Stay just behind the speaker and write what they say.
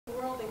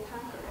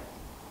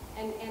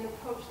and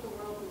approach the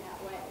world in that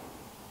way.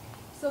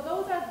 So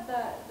those are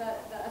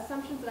the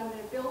assumptions that I'm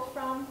going to build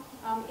from.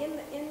 In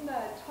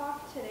the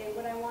talk today,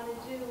 what I want to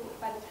do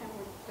by the time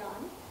we're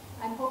done,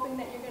 I'm hoping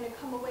that you're going to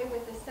come away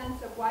with a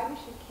sense of why we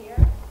should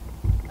care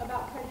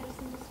about prejudice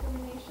and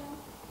discrimination,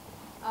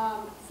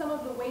 some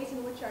of the ways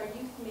in which our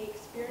youth may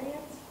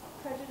experience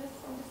prejudice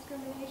and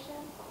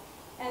discrimination,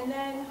 and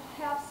then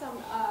have some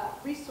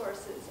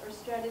resources or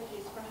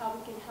strategies for how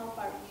we can help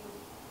our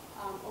youth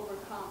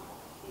overcome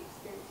the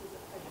experiences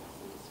of prejudice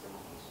and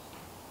discrimination.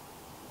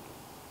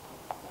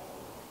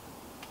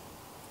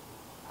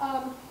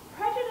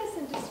 Prejudice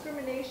and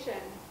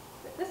discrimination,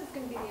 this is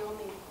going to be the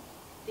only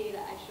data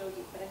I show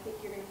you, but I think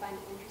you're going to find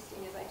it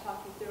interesting as I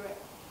talk you through it.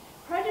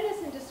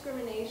 Prejudice and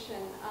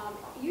discrimination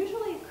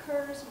usually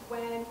occurs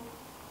when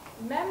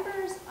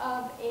members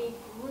of a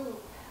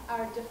group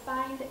are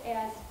defined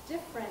as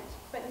different,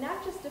 but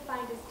not just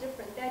defined as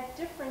different. That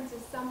difference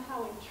is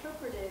somehow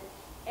interpreted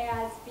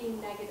as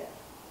being negative,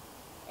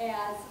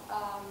 as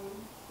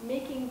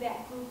making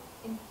that group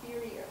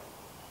inferior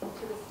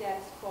to the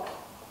status quo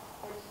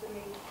or to the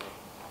mainstream.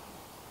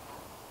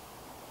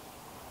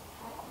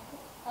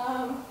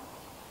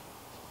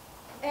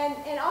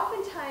 And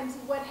oftentimes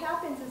what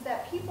happens is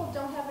that people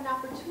don't have an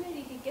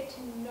opportunity to get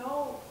to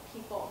know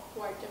people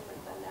who are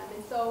different than them.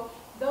 And so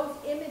those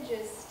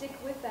images stick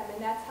with them,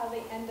 and that's how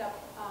they end up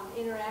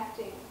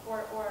interacting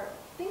or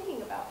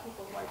thinking about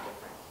people who are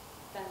different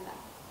than them.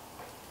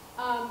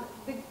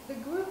 The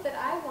group that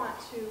I want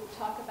to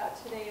talk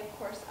about today, of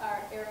course,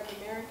 are Arab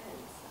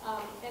Americans.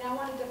 And I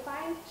want to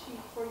define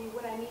for you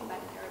what I mean by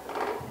an Arab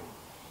American.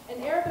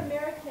 An Arab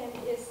American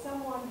is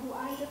someone who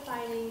I'm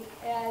defining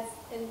as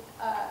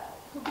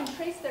who can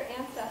trace their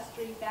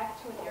ancestry back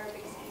to an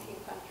Arabic-speaking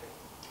country.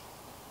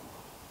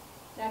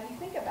 Now, if you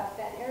think about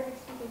that, an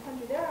Arabic-speaking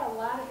country, there are a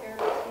lot of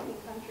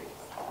Arabic-speaking countries,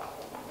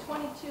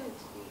 22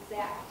 to be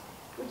exact,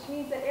 which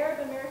means that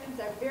Arab Americans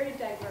are very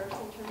diverse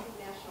in terms of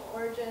national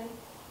origin.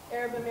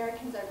 Arab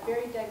Americans are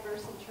very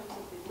diverse in terms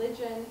of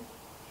religion.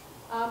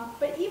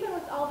 But even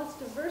with all this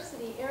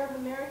diversity, Arab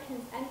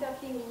Americans end up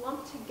being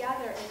lumped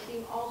together as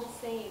being all the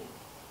same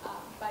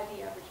by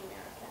the average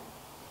American.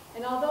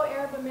 And although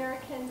Arab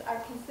Americans are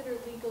considered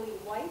legally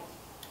white,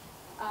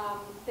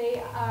 they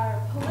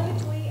are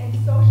politically and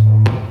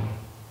socially,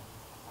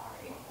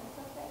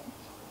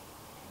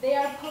 they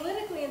are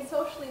politically and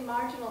socially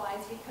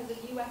marginalized because of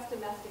U.S.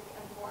 domestic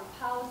and foreign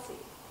policy.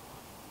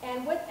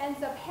 And what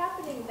ends up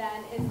happening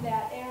then is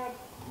that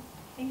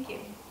thank you.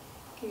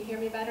 Can you hear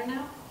me better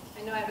now?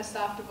 I know I have a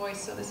softer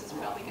voice, so this is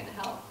probably going to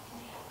help.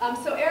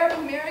 So Arab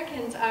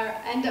Americans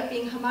end up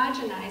being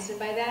homogenized, and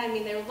by that I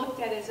mean they're looked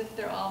at as if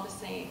they're all the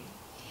same.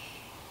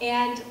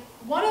 And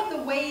one of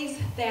the ways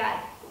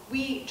that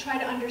we try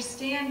to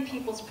understand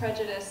people's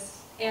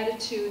prejudice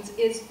attitudes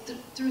is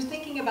through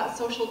thinking about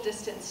social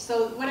distance.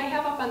 So what I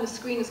have up on the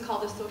screen is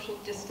called a social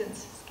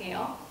distance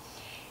scale.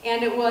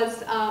 And it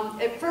was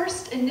at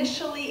first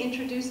initially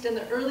introduced in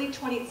the early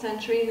 20th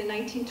century, in the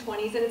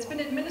 1920s, and it's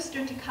been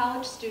administered to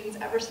college students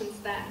ever since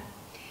then.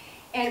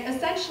 And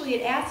essentially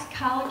it asks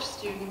college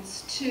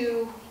students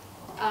to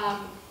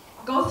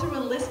go through a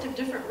list of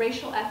different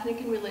racial, ethnic,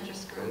 and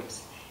religious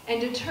groups and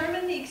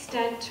determine the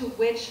extent to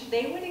which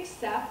they would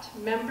accept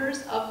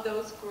members of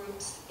those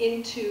groups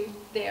into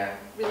their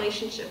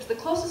relationships. The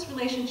closest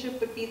relationship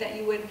would be that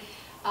you would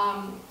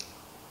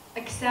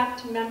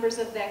accept members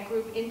of that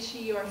group into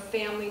your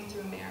family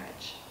through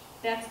marriage.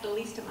 That's the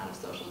least amount of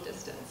social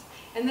distance.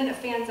 And then it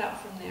fans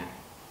out from there.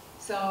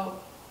 So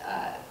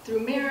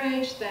through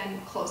marriage,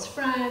 then close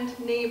friend,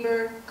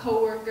 neighbor,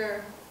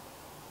 coworker,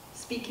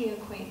 speaking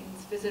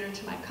acquaintance, visitor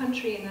to my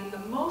country, and then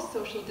the most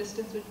social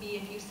distance would be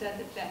if you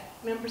said that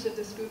members of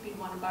this group, you'd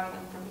want to borrow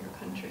them from your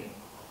country.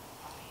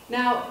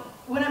 Now,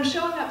 what I'm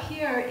showing up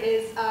here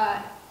is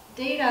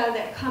data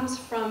that comes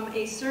from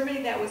a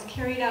survey that was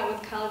carried out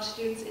with college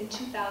students in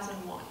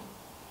 2001.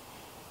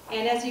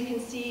 And as you can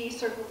see,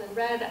 circled in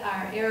red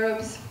are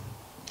Arabs.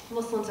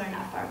 Muslims are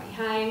not far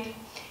behind.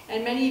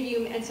 And many of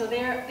you, and so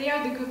they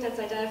are the group that's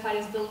identified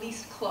as the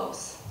least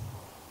close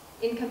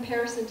in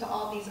comparison to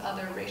all these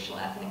other racial,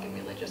 ethnic, and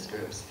religious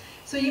groups.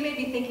 So you may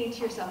be thinking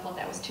to yourself, well,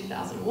 that was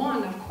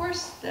 2001. Of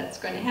course that's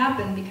going to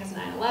happen because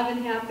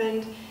 9/11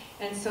 happened.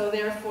 And so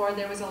therefore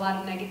there was a lot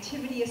of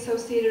negativity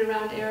associated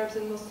around Arabs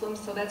and Muslims,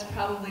 so that's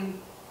probably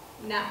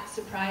not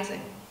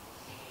surprising.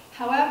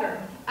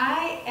 However,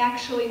 I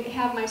actually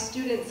have my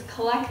students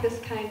collect this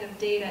kind of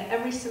data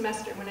every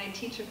semester when I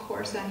teach a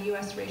course on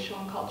U.S. racial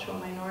and cultural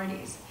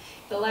minorities.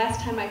 The last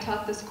time I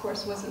taught this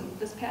course was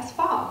this past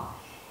fall.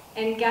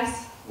 And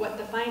guess what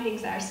the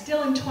findings are?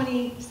 Still in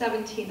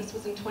 2017, this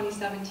was in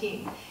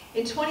 2017.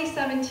 In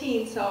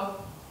 2017,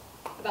 so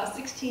about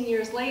 16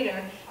 years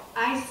later,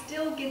 I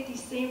still get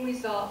these same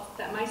results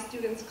that my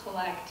students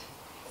collect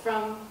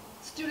from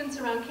students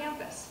around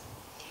campus.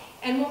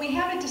 And when we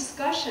have a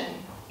discussion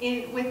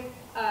in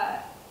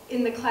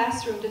the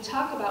classroom to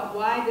talk about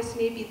why this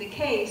may be the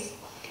case,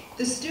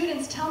 the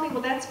students tell me,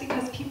 well, that's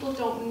because people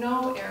don't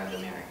know Arab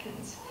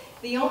Americans.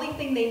 The only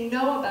thing they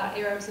know about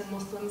Arabs and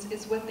Muslims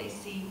is what they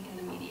see in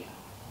the media.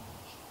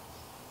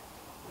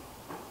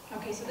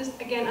 Okay, so this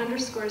again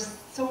underscores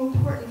so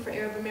important for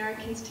Arab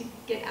Americans to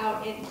get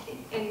out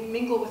and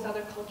mingle with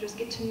other cultures,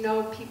 get to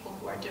know people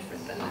who are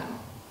different than them.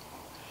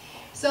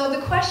 So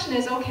the question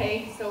is,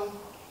 okay, so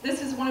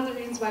this is one of the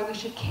reasons why we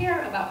should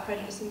care about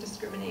prejudice and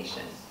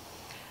discrimination.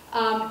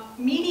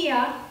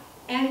 Media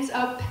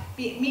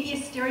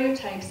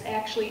stereotypes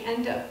actually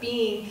end up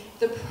being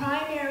the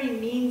primary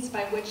means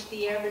by which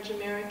the average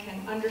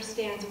American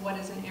understands what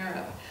is an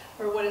Arab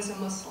or what is a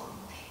Muslim.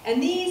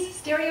 And these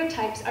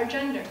stereotypes are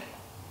gendered.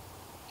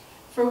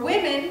 For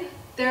women,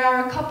 there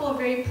are a couple of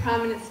very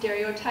prominent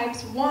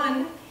stereotypes.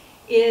 One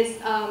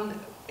is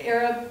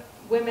Arab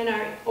women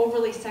are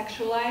overly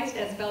sexualized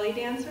as belly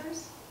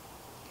dancers.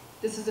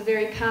 This is a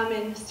very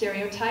common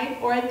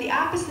stereotype. Or at the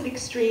opposite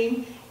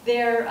extreme,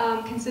 they're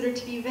considered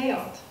to be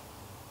veiled.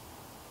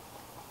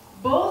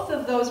 Both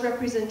of those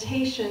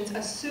representations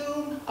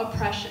assume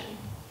oppression.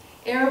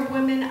 Arab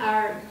women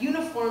are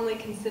uniformly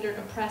considered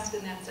oppressed,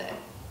 and that's it.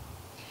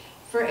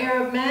 For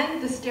Arab men,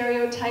 the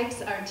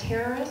stereotypes are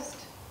terrorist,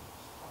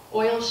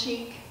 oil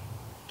sheik,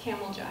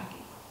 camel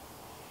jockey.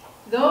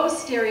 Those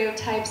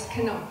stereotypes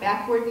connote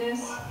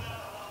backwardness,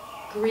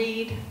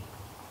 greed,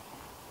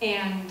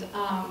 and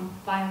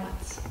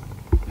violence.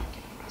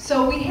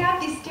 So we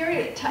have these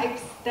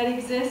stereotypes that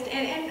exist,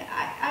 and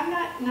I'm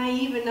not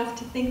naive enough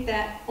to think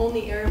that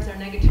only Arabs are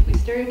negatively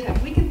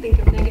stereotyped. We can think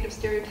of negative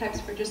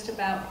stereotypes for just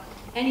about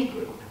any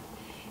group.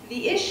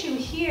 The issue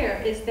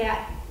here is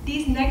that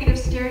these negative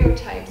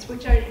stereotypes,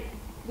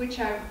 which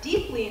are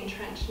deeply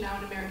entrenched now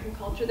in American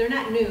culture, they're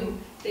not new,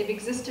 they've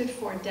existed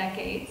for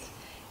decades,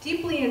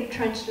 deeply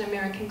entrenched in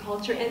American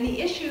culture, and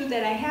the issue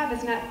that I have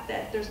is not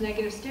that there's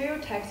negative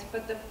stereotypes,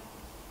 but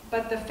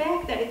the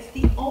fact that it's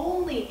the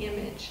only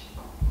image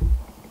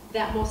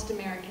that most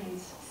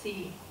Americans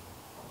see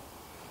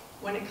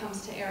when it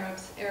comes to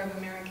Arabs, Arab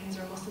Americans,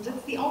 or Muslims.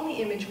 It's the only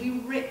image.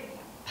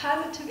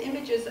 Positive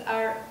images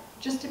are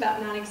just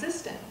about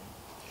non-existent.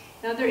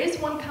 Now there is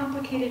one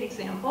complicated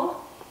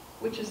example,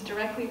 which is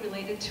directly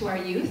related to our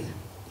youth,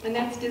 and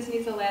that's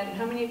Disney's Aladdin.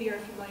 How many of you are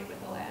familiar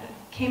with Aladdin?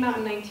 Came out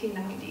in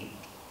 1990.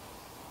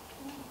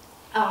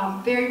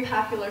 Very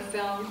popular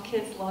film,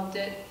 kids loved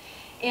it.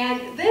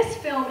 And this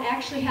film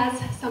actually has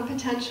some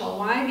potential.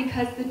 Why?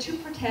 Because the two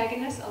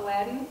protagonists,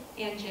 Aladdin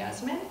and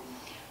Jasmine,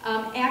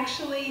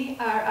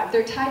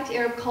 they're tied to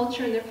Arab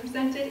culture and they're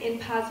presented in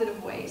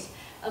positive ways.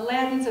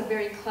 Aladdin's a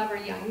very clever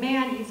young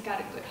man, he's got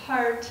a good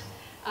heart,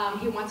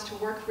 he wants to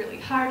work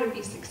really hard and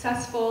be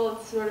successful.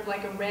 It's sort of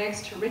like a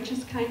rags to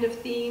riches kind of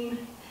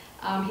theme.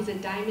 He's a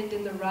diamond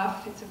in the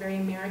rough. It's a very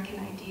American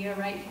idea,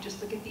 right? You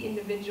just look at the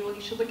individual. You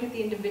should look at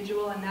the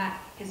individual and not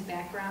his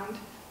background.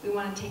 We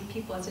want to take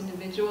people as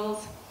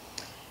individuals.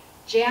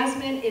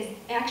 Jasmine is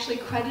actually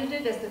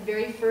credited as the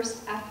very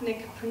first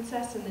ethnic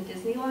princess in the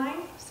Disney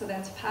line, so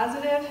that's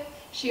positive.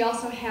 She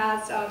also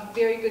has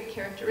very good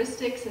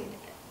characteristics and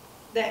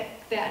that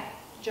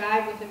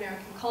jive with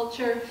American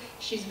culture.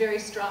 She's very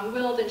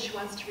strong-willed and she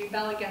wants to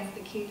rebel against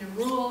the kingdom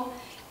rule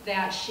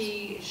that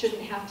she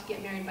shouldn't have to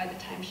get married by the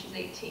time she's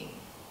 18.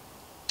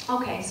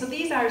 Okay, so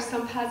these are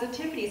some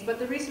positivities, but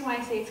the reason why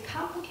I say it's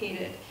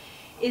complicated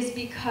is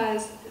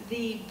because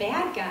the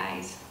bad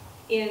guys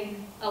in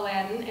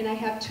Aladdin, and I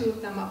have two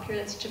of them up here,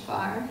 that's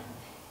Jafar,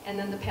 and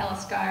then the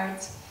palace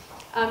guards,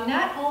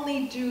 not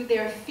only do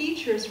their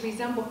features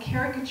resemble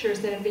caricatures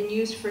that have been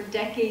used for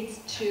decades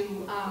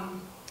to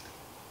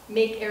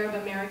make Arab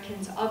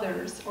Americans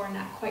others, or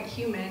not quite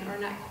human, or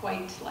not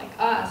quite like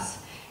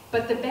us,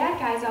 but the bad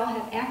guys all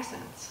have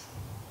accents.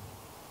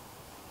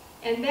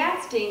 And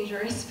that's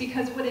dangerous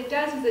because what it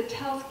does is it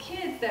tells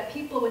kids that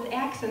people with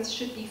accents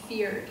should be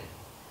feared.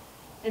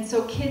 And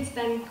so kids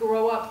then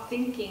grow up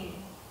thinking,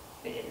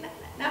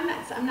 I'm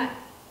not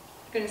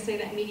going to say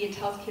that media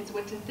tells kids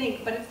what to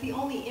think, but it's the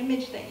only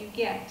image that you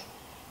get.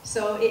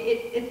 So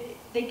they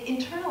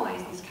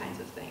internalize these kinds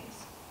of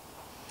things.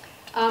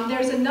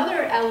 There's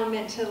another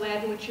element to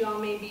Aladdin which you all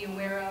may be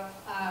aware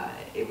of.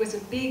 It was a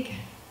big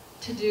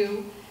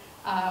to-do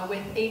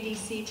with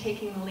ADC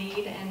taking the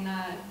lead, and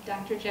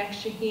Dr. Jack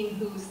Shaheen,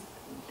 who's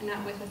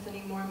not with us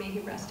anymore, may he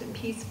rest in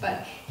peace,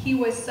 but he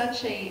was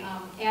such an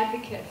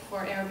advocate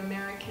for Arab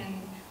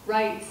American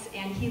rights,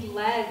 and he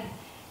led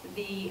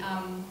the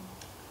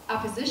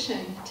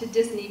opposition to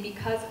Disney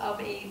because of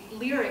a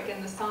lyric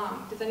in the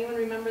song. Does anyone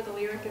remember the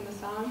lyric in the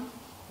song?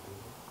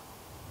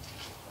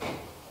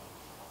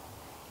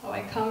 Oh,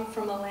 I come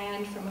from a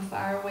land, from a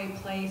faraway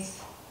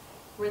place,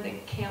 where the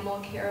camel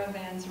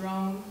caravans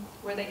roam,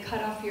 where they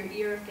cut off your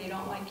ear if they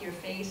don't like your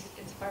face.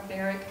 It's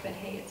barbaric, but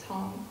hey, it's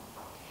home.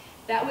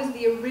 That was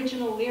the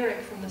original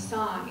lyric from the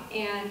song,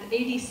 and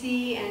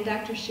ADC and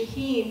Dr.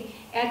 Shaheen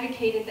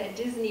advocated that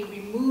Disney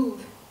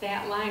remove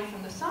that line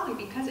from the song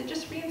because it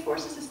just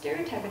reinforces a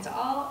stereotype. It's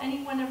all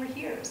anyone ever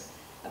hears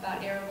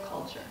about Arab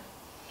culture.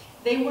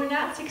 They were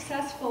not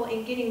successful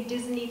in getting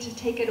Disney to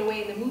take it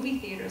away in the movie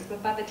theaters,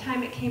 but by the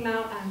time it came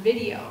out on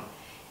video,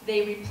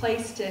 they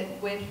replaced it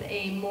with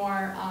a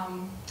more,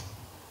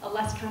 a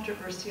less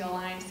controversial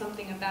line,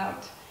 something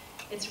about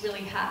it's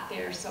really hot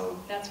there, so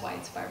that's why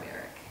it's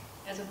barbaric,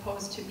 as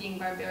opposed to being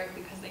barbaric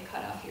because they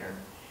cut off your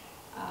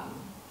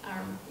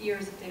our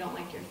ears if they don't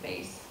like your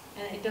face.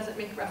 And it doesn't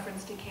make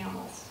reference to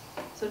camels.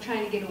 So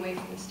trying to get away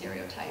from the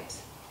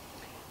stereotypes.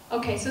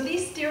 Okay, so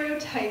these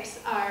stereotypes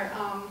are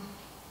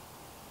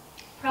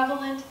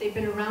prevalent. They've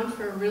been around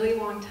for a really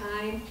long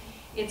time.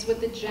 It's what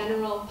the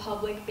general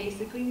public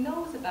basically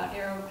knows about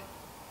Arab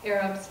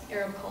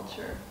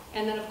culture.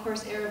 And then, of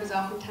course, Arab is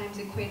oftentimes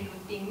equated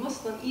with being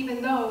Muslim,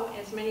 even though,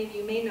 as many of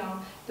you may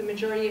know, the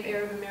majority of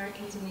Arab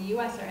Americans in the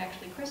US are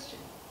actually Christian.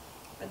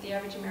 But the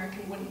average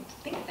American wouldn't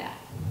think that.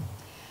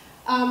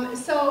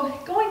 So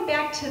going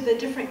back to the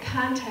different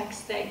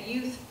contexts that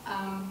youth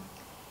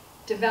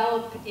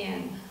develop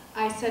in,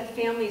 I said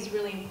family is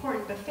really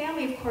important, but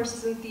family, of course,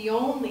 isn't the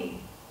only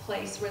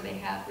place where they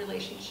have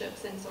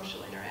relationships and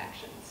social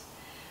interactions.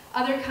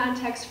 Other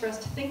contexts for us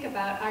to think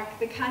about are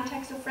the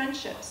context of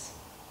friendships,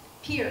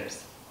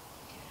 peers.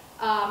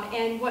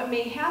 And what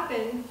may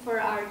happen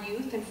for our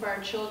youth and for our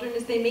children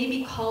is they may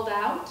be called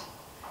out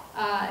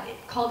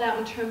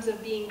in terms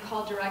of being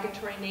called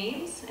derogatory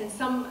names, and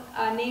some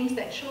names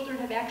that children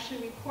have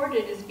actually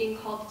reported as being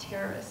called a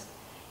terrorist,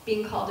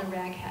 being called a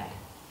raghead,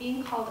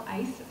 being called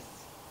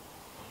ISIS.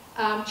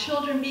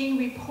 Children being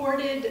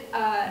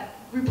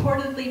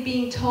reportedly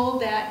being told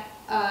that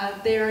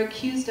they're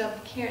accused of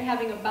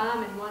having a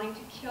bomb and wanting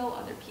to kill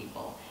other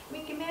people. I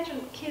mean,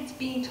 imagine kids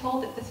being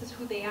told that this is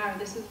who they are,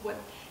 this is what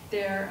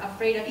they're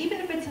afraid of,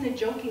 even if it's in a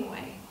joking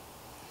way.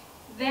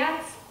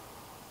 That's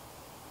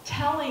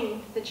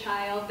telling the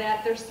child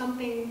that there's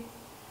something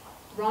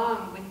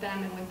wrong with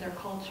them and with their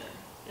culture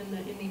in the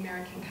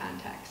American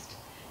context.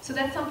 So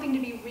that's something to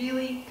be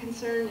really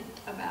concerned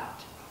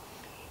about.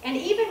 And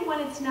even when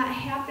it's not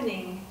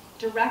happening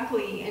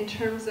directly in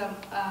terms of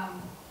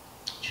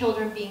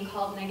children being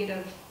called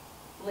negative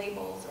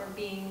labels or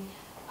being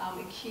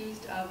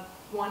accused of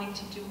wanting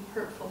to do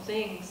hurtful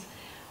things,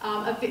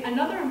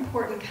 another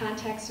important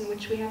context in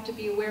which we have to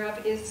be aware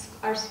of is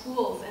our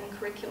schools and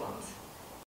curriculums.